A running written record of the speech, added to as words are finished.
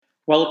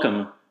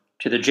Welcome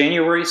to the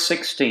January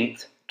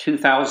 16th,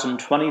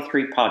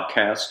 2023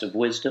 podcast of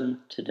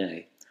Wisdom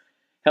Today.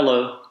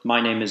 Hello, my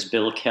name is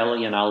Bill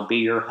Kelley and I'll be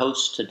your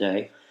host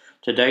today.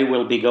 Today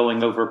we'll be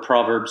going over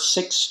Proverb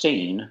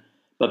 16,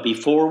 but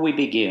before we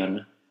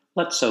begin,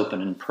 let's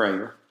open in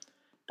prayer.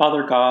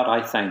 Father God,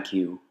 I thank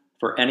you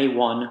for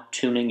anyone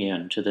tuning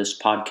in to this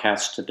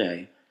podcast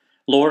today.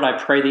 Lord, I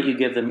pray that you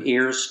give them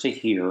ears to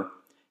hear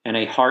and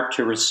a heart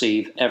to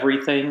receive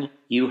everything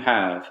you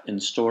have in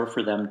store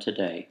for them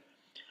today.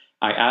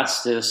 I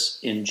ask this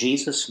in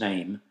Jesus'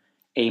 name,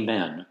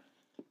 amen.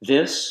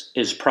 This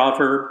is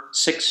Proverb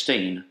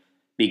 16,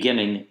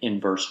 beginning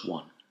in verse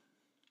 1.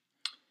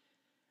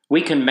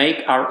 We can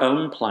make our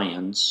own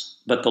plans,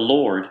 but the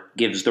Lord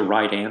gives the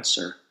right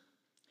answer.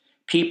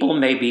 People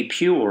may be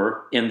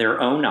pure in their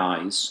own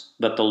eyes,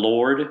 but the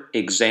Lord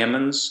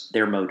examines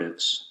their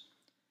motives.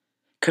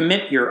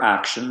 Commit your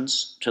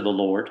actions to the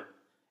Lord,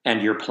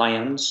 and your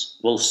plans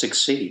will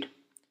succeed.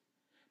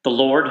 The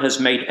Lord has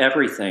made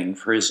everything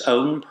for his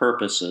own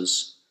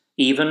purposes,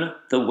 even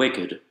the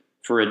wicked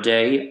for a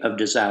day of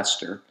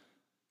disaster.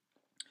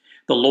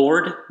 The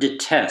Lord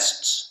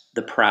detests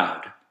the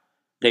proud.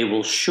 They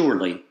will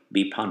surely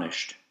be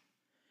punished.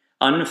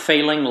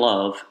 Unfailing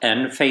love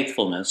and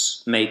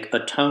faithfulness make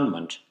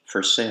atonement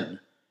for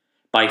sin.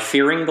 By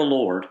fearing the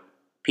Lord,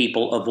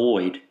 people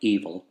avoid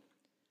evil.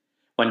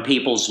 When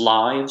people's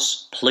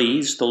lives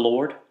please the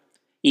Lord,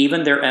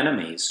 even their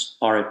enemies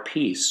are at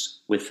peace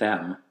with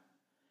them.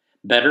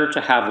 Better to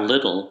have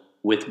little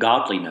with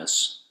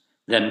godliness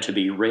than to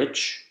be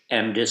rich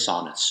and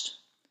dishonest.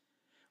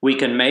 We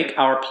can make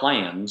our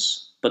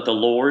plans, but the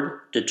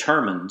Lord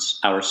determines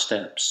our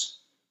steps.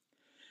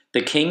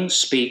 The king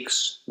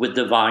speaks with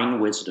divine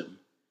wisdom.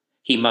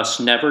 He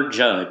must never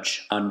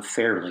judge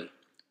unfairly.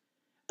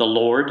 The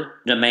Lord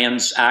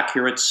demands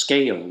accurate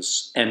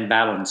scales and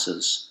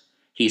balances.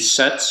 He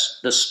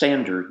sets the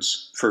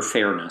standards for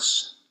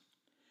fairness.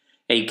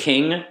 A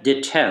king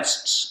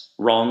detests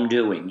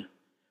wrongdoing,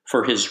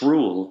 for his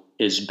rule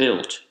is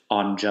built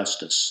on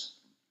justice.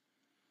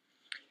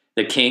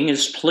 The king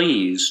is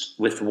pleased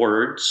with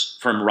words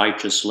from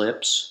righteous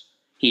lips.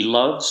 He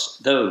loves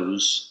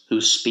those who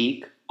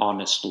speak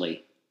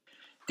honestly.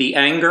 The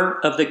anger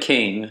of the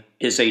king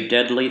is a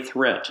deadly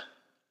threat.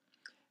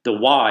 The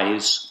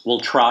wise will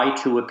try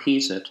to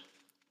appease it.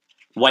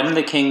 When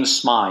the king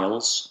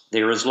smiles,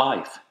 there is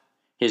life.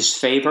 His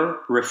favor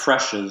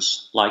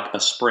refreshes like a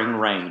spring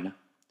rain.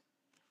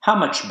 How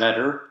much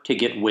better to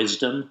get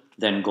wisdom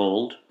than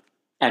gold,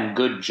 and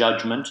good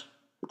judgment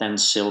than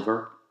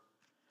silver?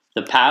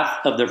 The path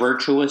of the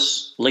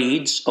virtuous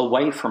leads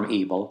away from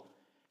evil.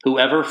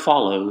 Whoever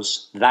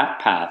follows that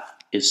path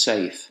is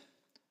safe.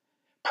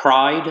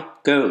 Pride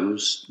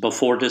goes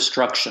before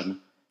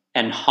destruction,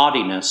 and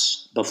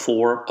haughtiness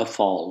before a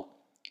fall.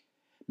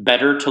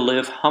 Better to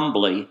live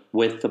humbly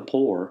with the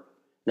poor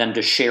than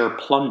to share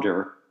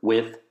plunder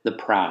with the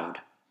proud.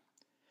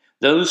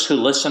 Those who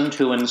listen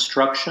to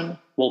instruction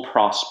will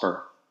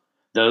prosper.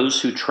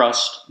 Those who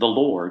trust the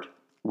Lord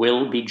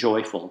will be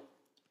joyful.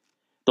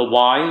 The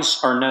wise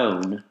are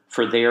known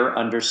for their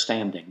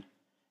understanding,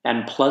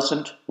 and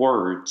pleasant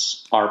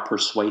words are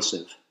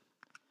persuasive.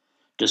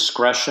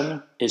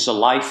 Discretion is a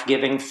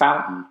life-giving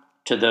fountain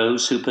to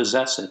those who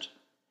possess it,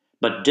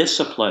 but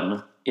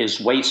discipline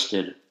is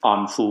wasted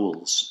on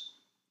fools.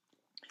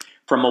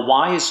 From a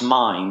wise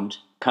mind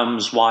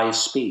comes wise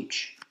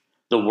speech.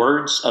 The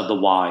words of the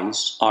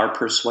wise are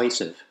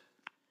persuasive.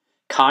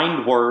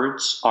 Kind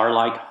words are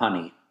like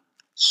honey,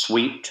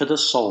 sweet to the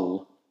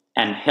soul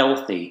and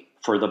healthy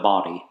for the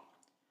body.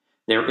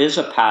 There is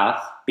a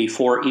path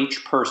before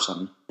each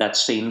person that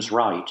seems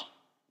right,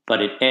 but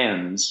it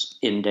ends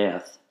in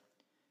death.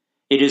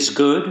 It is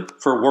good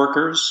for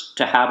workers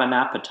to have an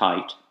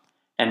appetite.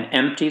 An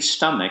empty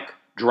stomach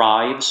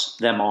drives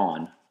them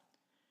on.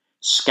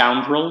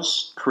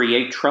 Scoundrels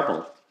create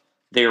trouble.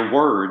 Their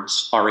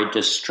words are a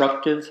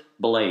destructive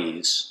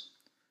blaze.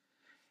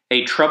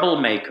 A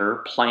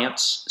troublemaker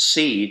plants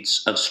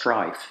seeds of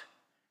strife.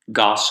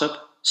 Gossip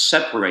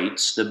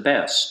separates the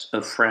best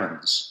of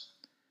friends.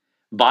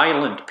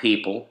 Violent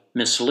people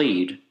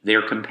mislead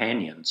their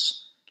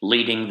companions,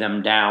 leading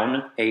them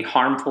down a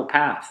harmful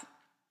path.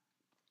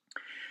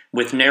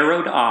 With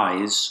narrowed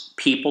eyes,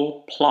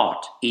 people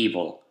plot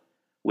evil.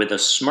 With a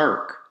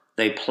smirk,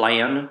 they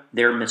plan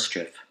their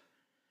mischief.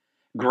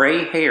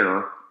 Gray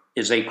hair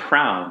is a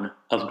crown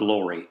of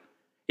glory.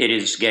 It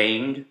is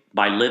gained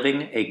by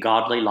living a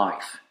godly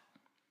life.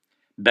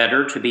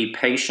 Better to be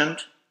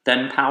patient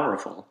than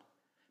powerful.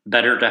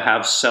 Better to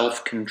have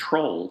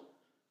self-control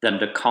than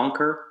to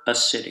conquer a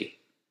city.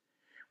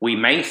 We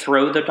may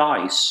throw the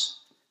dice,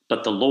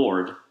 but the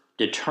Lord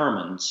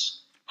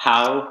determines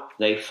how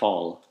they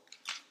fall.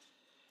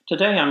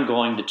 Today I'm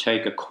going to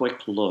take a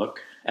quick look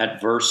at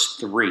verse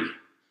 3.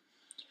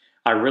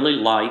 I really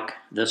like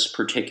this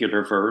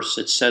particular verse.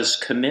 It says,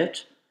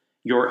 "Commit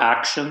your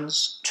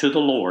actions to the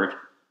Lord,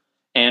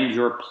 and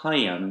your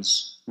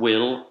plans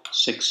will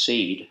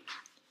succeed."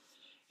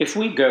 If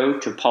we go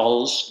to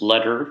Paul's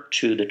letter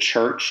to the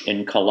church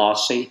in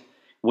Colossae,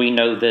 We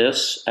know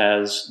this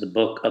as the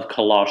book of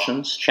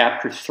Colossians,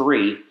 chapter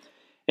 3,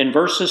 in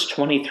verses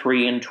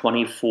 23 and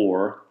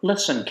 24.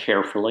 Listen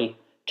carefully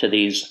to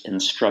these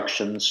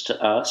instructions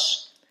to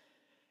us.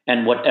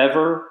 And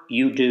whatever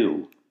you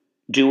do,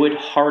 do it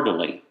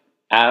heartily,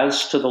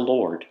 as to the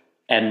Lord,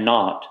 and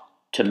not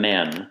to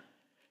men,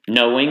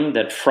 knowing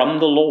that from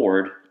the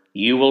Lord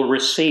you will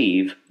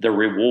receive the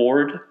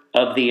reward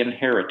of the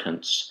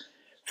inheritance,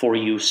 for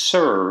you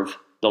serve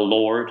the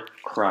Lord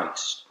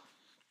Christ.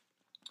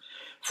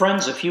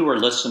 Friends, if you are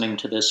listening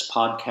to this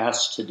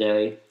podcast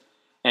today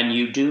and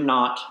you do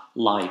not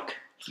like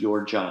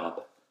your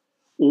job,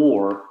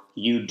 or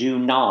you do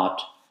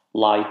not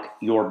like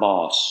your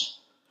boss,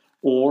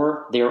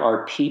 or there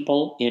are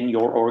people in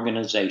your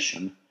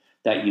organization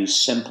that you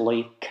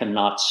simply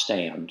cannot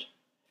stand,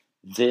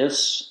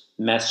 this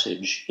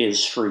message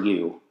is for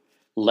you.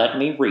 Let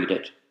me read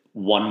it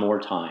one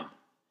more time.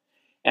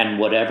 And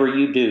whatever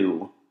you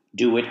do,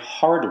 do it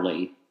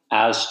heartily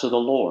as to the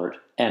Lord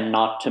and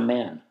not to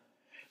men,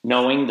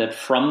 knowing that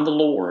from the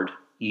Lord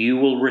you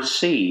will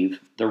receive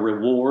the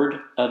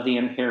reward of the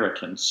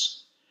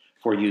inheritance,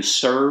 for you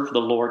serve the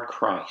Lord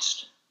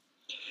Christ.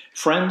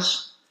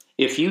 Friends,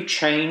 if you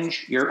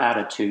change your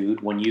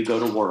attitude when you go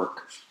to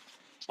work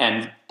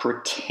and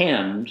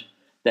pretend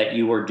that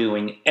you are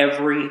doing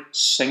every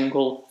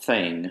single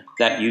thing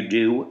that you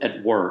do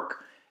at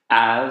work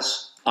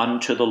as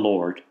unto the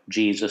Lord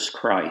Jesus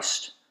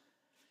Christ,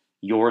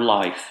 your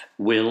life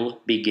will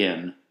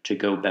begin to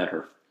go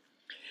better.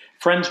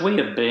 Friends, we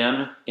have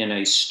been in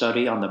a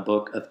study on the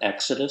book of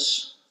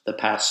Exodus the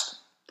past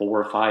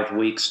 4 or 5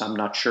 weeks. I'm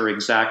not sure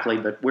exactly,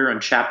 but we're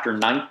in chapter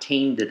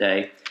 19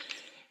 today,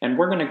 and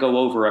we're going to go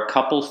over a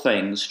couple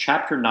things.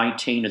 Chapter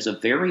 19 is a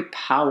very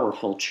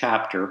powerful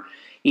chapter,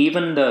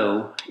 even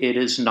though it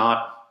is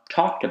not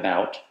talked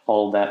about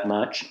all that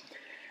much.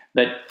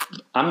 But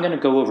I'm going to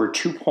go over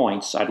 2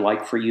 points I'd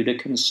like for you to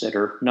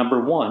consider. Number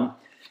 1,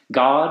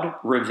 God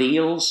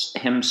reveals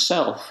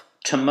himself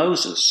to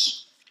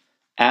Moses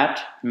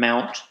at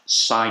Mount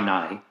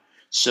Sinai.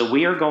 So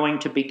we are going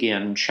to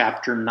begin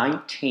chapter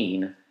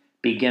 19,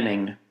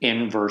 beginning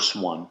in verse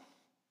 1.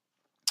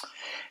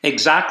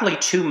 Exactly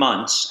 2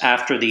 months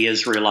after the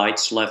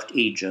Israelites left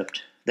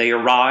Egypt, they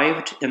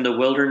arrived in the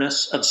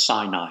wilderness of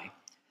Sinai.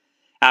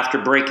 After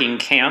breaking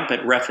camp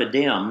at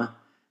Rephidim,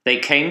 they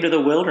came to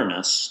the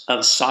wilderness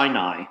of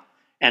Sinai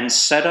and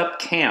set up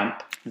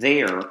camp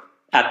there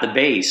at the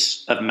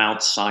base of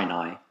Mount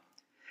Sinai.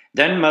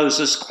 Then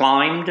Moses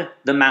climbed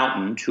the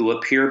mountain to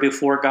appear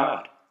before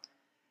God.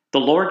 The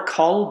Lord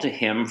called to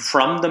him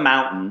from the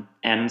mountain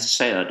and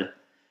said,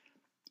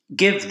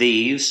 "Give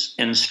these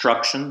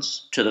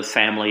instructions to the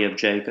family of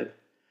Jacob.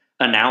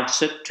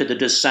 Announce it to the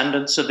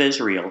descendants of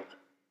Israel.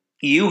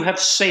 You have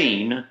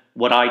seen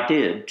what I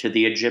did to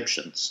the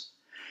Egyptians.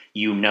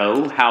 You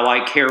know how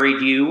I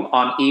carried you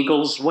on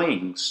eagle's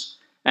wings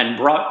and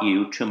brought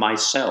you to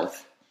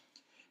myself.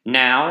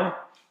 Now,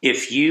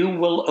 if you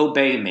will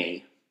obey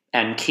me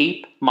and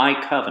keep my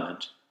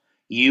covenant,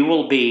 you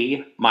will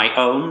be my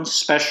own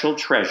special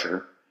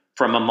treasure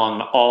from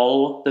among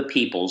all the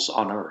peoples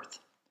on earth.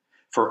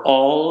 For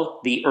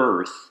all the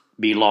earth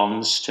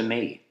belongs to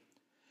me,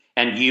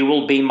 and you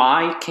will be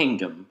my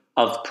kingdom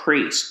of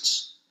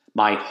priests,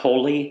 my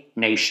holy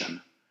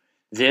nation.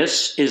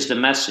 This is the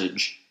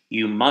message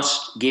you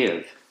must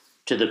give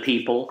to the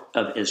people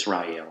of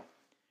Israel."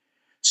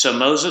 So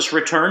Moses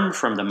returned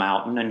from the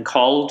mountain and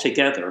called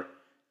together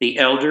the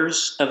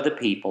elders of the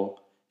people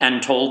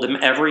and told them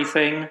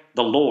everything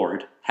the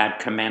Lord had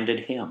commanded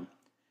him.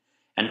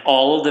 And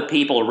all the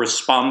people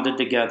responded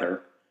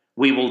together,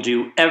 "We will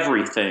do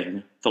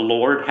everything the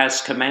Lord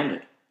has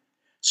commanded."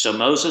 So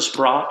Moses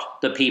brought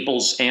the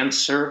people's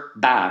answer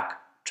back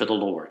to the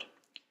Lord.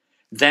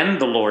 Then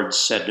the Lord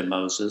said to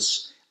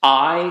Moses,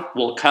 "I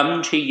will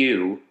come to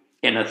you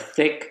in a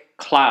thick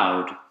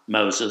cloud,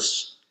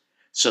 Moses,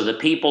 so the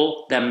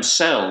people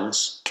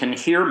themselves can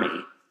hear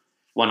me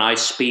when I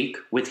speak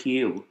with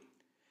you.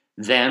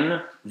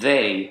 Then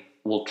they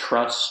will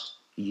trust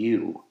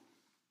you."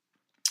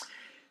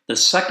 The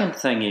second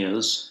thing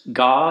is,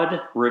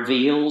 God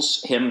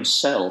reveals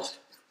himself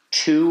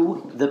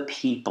to the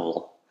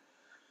people.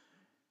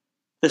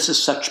 This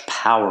is such a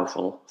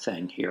powerful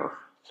thing here.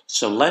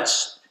 So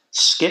let's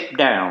skip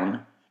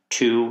down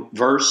to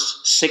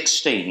verse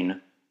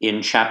 16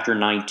 in chapter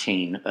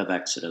 19 of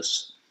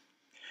Exodus.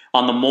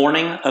 On the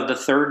morning of the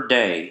 3rd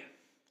day,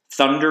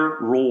 thunder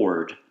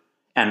roared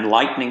and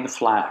lightning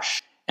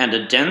flashed, and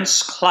a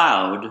dense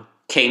cloud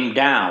came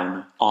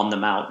down on the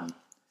mountain.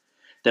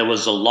 There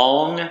was a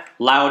long,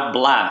 loud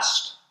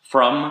blast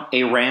from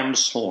a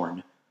ram's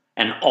horn,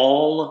 and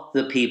all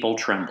the people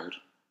trembled.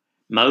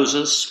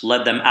 Moses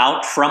led them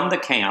out from the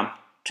camp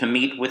to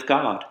meet with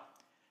God,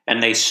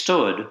 and they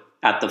stood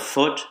at the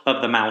foot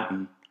of the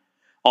mountain.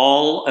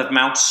 All of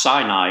Mount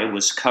Sinai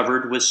was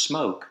covered with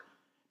smoke,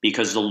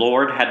 because the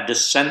Lord had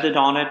descended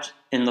on it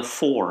in the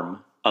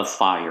form of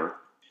fire.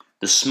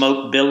 The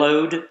smoke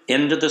billowed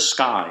into the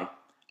sky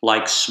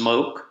like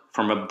smoke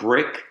from a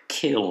brick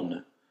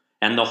kiln,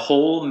 and the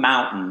whole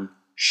mountain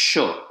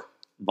shook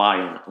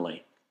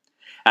violently.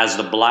 As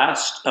the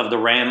blast of the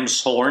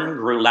ram's horn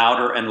grew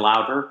louder and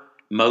louder,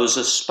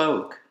 Moses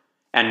spoke,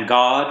 and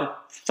God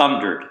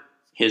thundered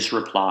his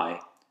reply.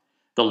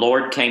 The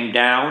Lord came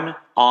down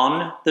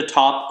on the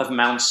top of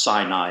Mount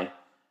Sinai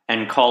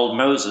and called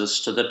Moses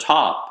to the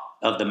top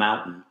of the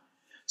mountain.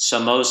 So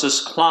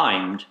Moses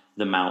climbed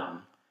the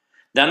mountain.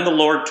 Then the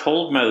Lord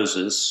told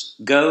Moses,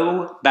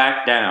 "Go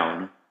back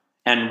down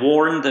and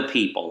warn the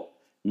people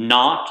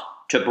not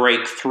to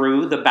break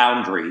through the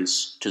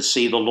boundaries to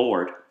see the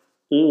Lord,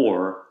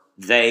 or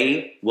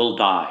they will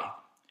die.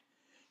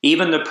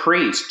 Even the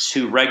priests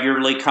who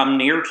regularly come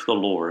near to the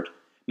Lord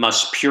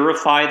must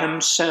purify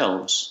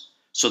themselves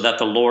so that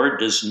the Lord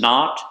does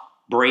not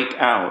break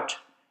out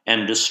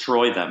and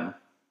destroy them."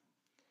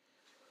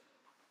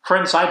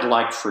 Friends, I'd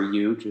like for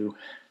you to,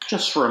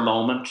 just for a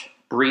moment,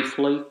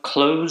 briefly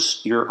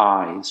close your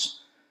eyes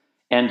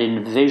and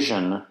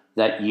envision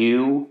that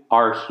you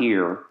are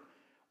here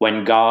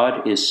when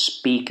God is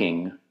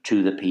speaking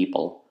to the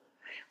people.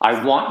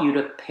 I want you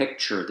to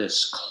picture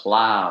this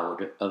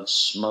cloud of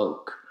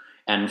smoke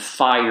and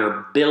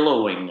fire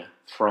billowing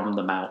from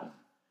the mountain.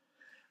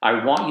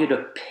 I want you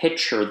to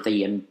picture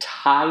the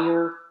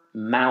entire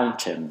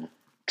mountain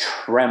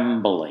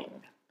trembling.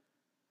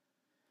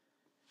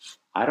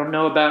 I don't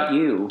know about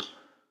you,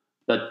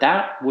 but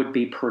that would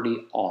be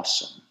pretty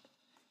awesome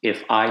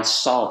if I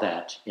saw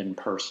that in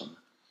person.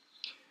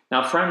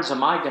 Now, friends,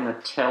 am I going to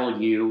tell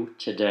you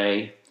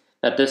today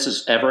that this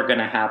is ever going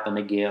to happen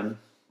again?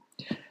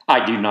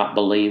 I do not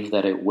believe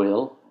that it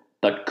will,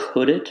 but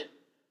could it?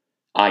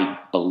 I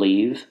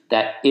believe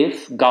that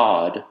if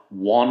God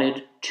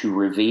wanted to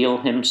reveal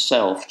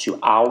himself to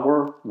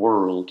our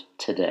world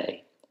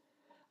today,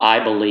 I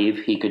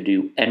believe he could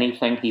do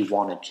anything he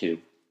wanted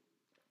to.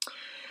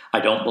 I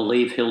don't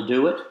believe he'll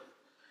do it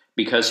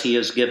because he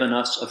has given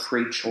us a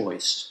free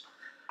choice.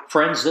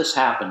 Friends, this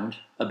happened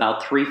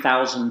about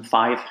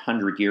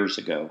 3,500 years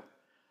ago.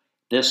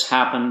 This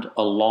happened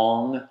a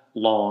long,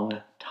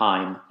 long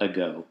time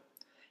ago.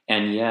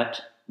 And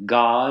yet,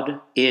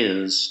 God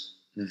is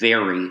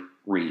very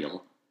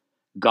real.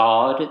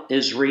 God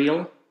is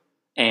real,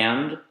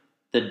 and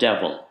the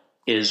devil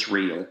is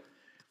real.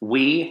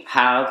 We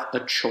have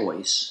a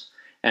choice.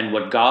 And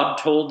what God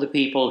told the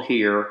people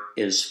here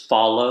is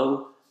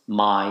follow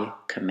my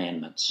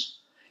commandments.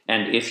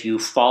 And if you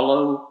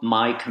follow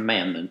my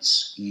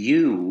commandments,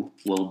 you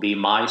will be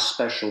my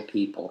special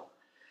people.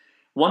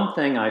 One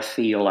thing I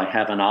feel I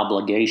have an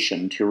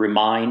obligation to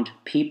remind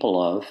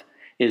people of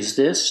is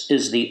this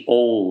is the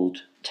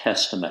Old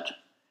Testament,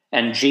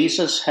 and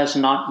Jesus has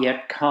not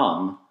yet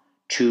come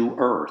to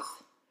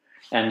earth.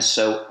 And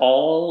so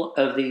all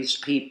of these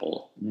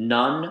people,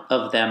 none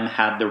of them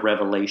had the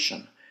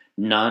revelation.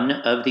 None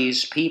of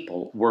these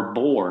people were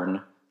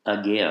born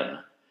again.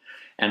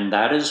 And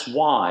that is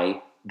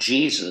why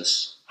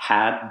Jesus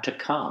had to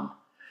come.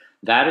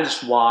 That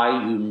is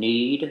why you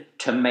need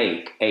to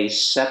make a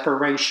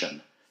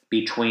separation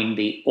between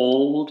the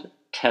Old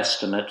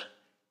Testament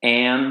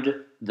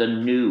and the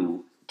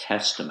New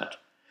Testament.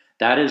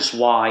 That is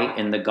why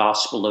in the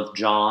Gospel of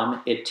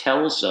John it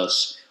tells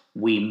us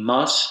we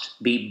must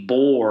be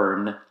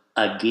born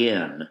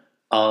again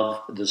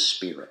of the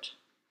Spirit.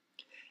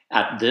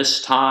 At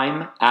this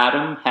time,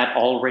 Adam had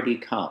already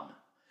come,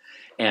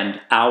 and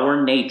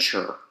our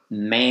nature,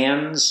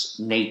 man's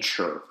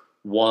nature,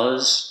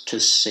 was to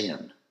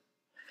sin.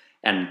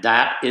 And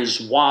that is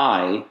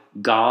why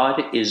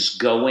God is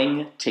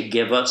going to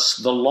give us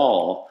the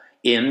law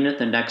in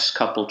the next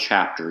couple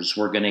chapters.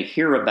 We're going to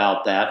hear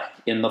about that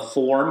in the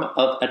form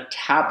of a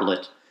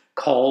tablet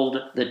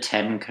called the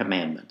Ten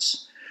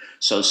Commandments.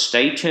 So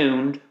stay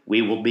tuned.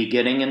 We will be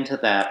getting into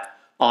that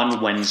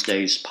on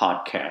Wednesday's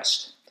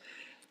podcast.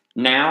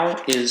 Now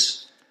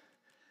is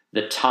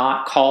the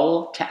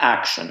call to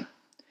action.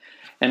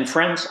 And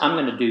friends, I'm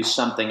going to do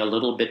something a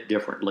little bit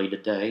differently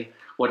today.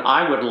 What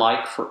I would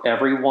like for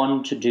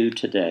everyone to do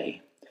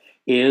today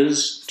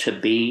is to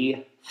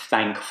be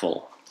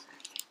thankful.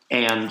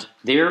 And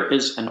there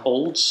is an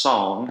old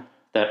song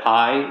that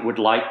I would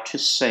like to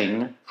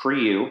sing for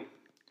you,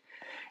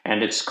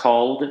 and it's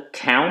called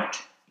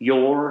Count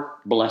Your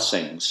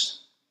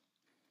Blessings.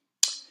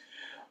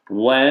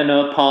 When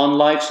upon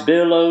life's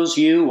billows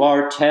you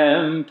are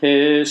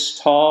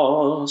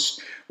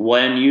tempest-tossed,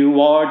 when you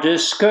are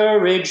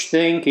discouraged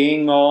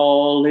thinking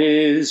all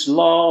is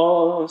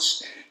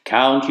lost,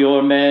 count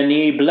your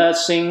many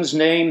blessings,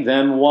 name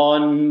them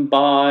one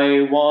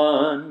by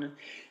one,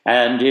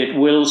 and it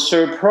will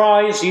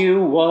surprise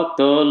you what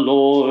the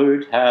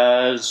Lord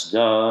has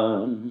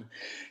done.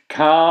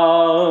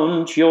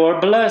 Count your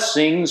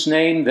blessings,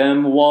 name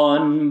them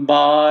one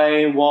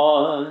by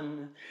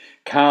one.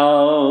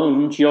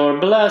 Count your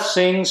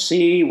blessings,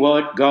 see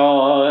what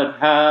God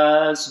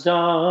has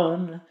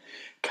done.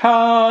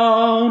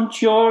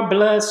 Count your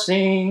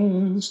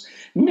blessings,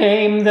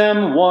 name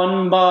them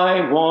one by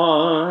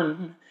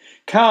one.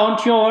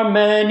 Count your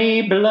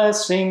many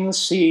blessings,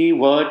 see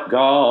what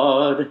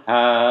God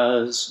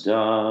has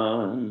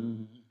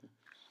done.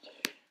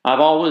 I've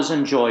always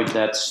enjoyed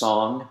that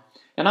song,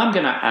 and I'm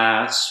going to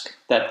ask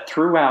that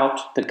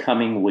throughout the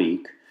coming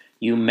week,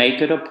 you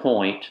make it a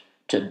point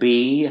to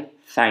be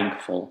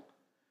thankful.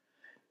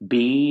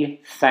 Be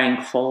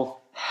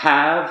thankful.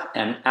 Have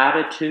an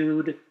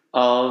attitude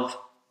of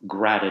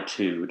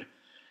gratitude.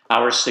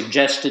 Our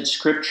suggested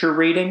scripture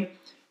reading,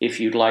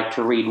 if you'd like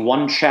to read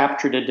one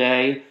chapter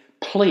today,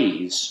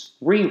 please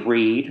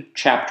reread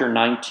chapter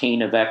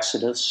 19 of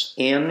Exodus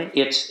in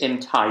its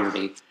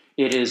entirety.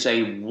 It is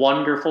a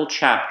wonderful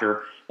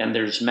chapter, and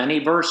there's many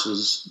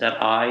verses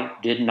that I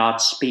did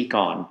not speak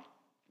on.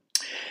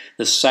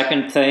 The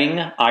second thing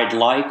I'd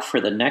like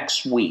for the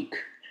next week,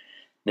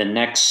 the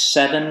next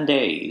 7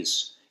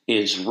 days,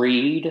 is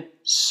read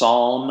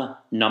Psalm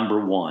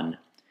number 1.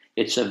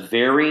 It's a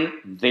very,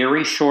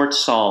 very short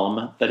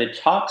psalm, but it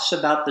talks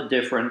about the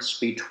difference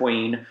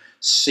between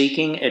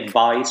seeking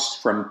advice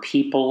from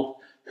people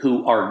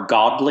who are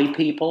godly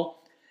people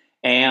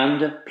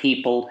and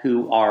people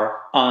who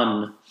are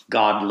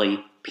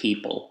ungodly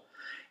people.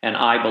 And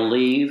I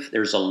believe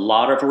there's a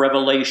lot of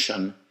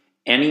revelation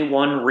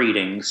anyone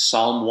reading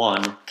Psalm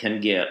 1 can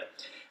get.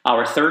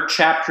 Our third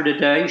chapter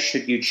today,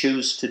 should you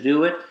choose to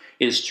do it,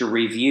 is to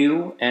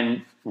review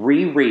and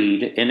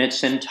reread in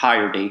its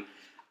entirety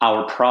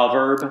our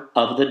proverb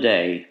of the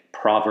day,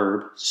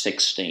 Proverb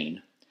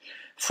 16.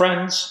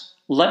 Friends,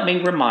 let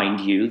me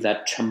remind you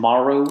that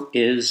tomorrow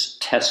is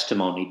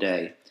Testimony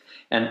Day.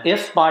 And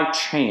if by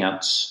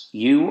chance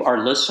you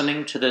are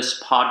listening to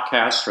this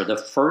podcast for the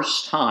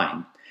first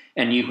time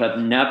and you have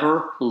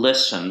never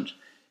listened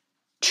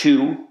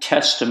to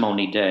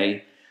Testimony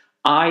Day,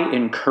 I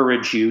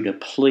encourage you to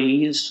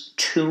please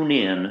tune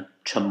in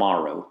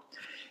tomorrow.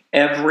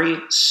 Every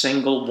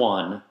single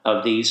one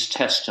of these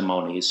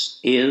testimonies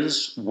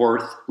is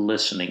worth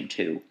listening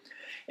to.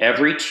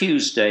 Every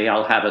Tuesday,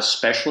 I'll have a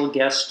special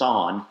guest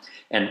on,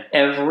 and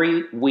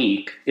every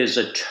week is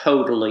a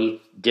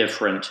totally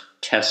different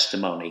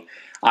testimony.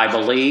 I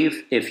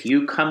believe if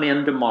you come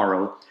in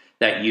tomorrow,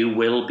 that you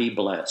will be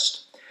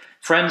blessed.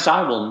 Friends,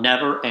 I will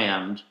never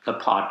end a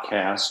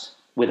podcast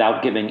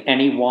without giving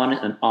anyone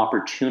an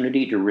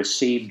opportunity to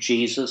receive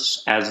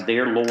Jesus as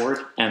their Lord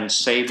and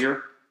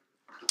Savior.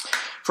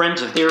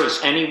 Friends, if there is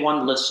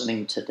anyone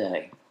listening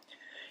today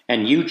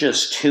and you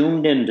just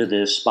tuned into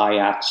this by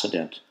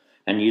accident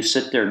and you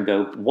sit there and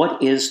go,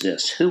 what is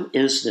this? Who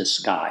is this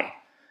guy?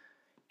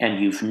 And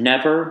you've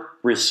never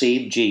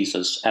received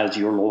Jesus as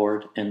your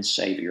Lord and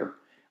Savior,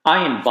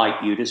 I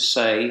invite you to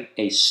say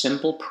a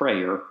simple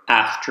prayer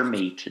after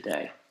me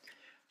today.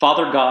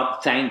 Father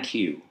God, thank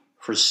you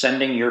for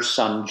sending your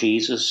Son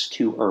Jesus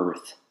to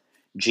earth.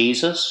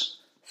 Jesus,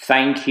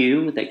 thank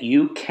you that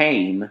you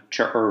came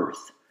to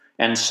earth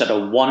and set a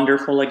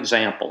wonderful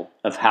example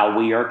of how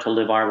we are to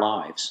live our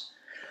lives.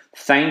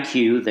 Thank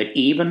you that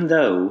even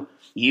though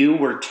you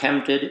were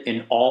tempted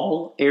in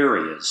all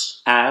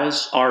areas,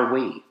 as are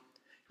we,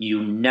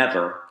 you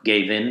never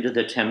gave in to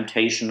the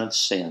temptation of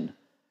sin,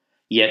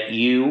 yet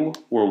you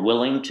were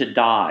willing to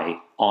die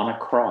on a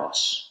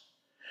cross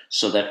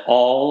so that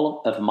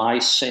all of my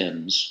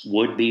sins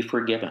would be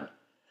forgiven,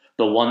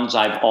 the ones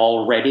I've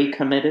already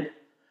committed,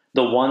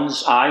 the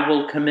ones I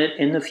will commit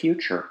in the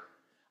future.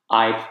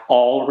 I've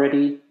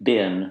already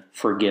been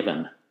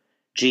forgiven.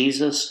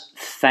 Jesus,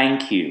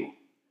 thank you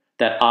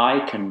that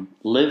I can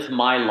live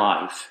my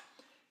life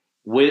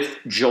with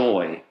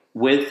joy,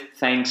 with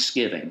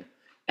thanksgiving,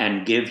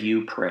 and give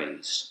you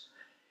praise.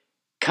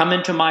 Come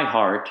into my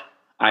heart.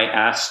 I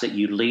ask that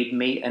you lead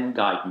me and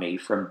guide me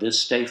from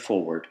this day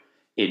forward.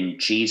 In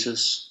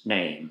Jesus'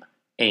 name,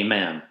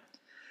 amen.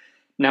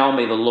 Now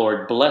may the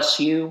Lord bless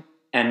you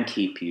and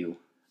keep you.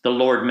 The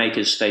Lord make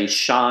his face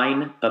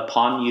shine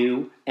upon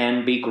you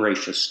and be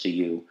gracious to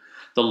you.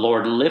 The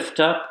Lord lift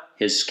up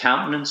his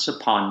countenance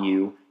upon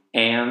you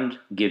and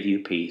give you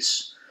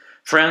peace.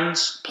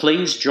 Friends,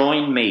 please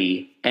join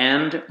me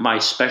and my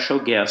special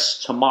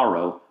guests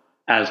tomorrow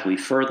as we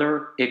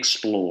further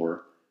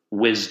explore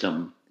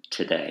wisdom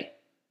today.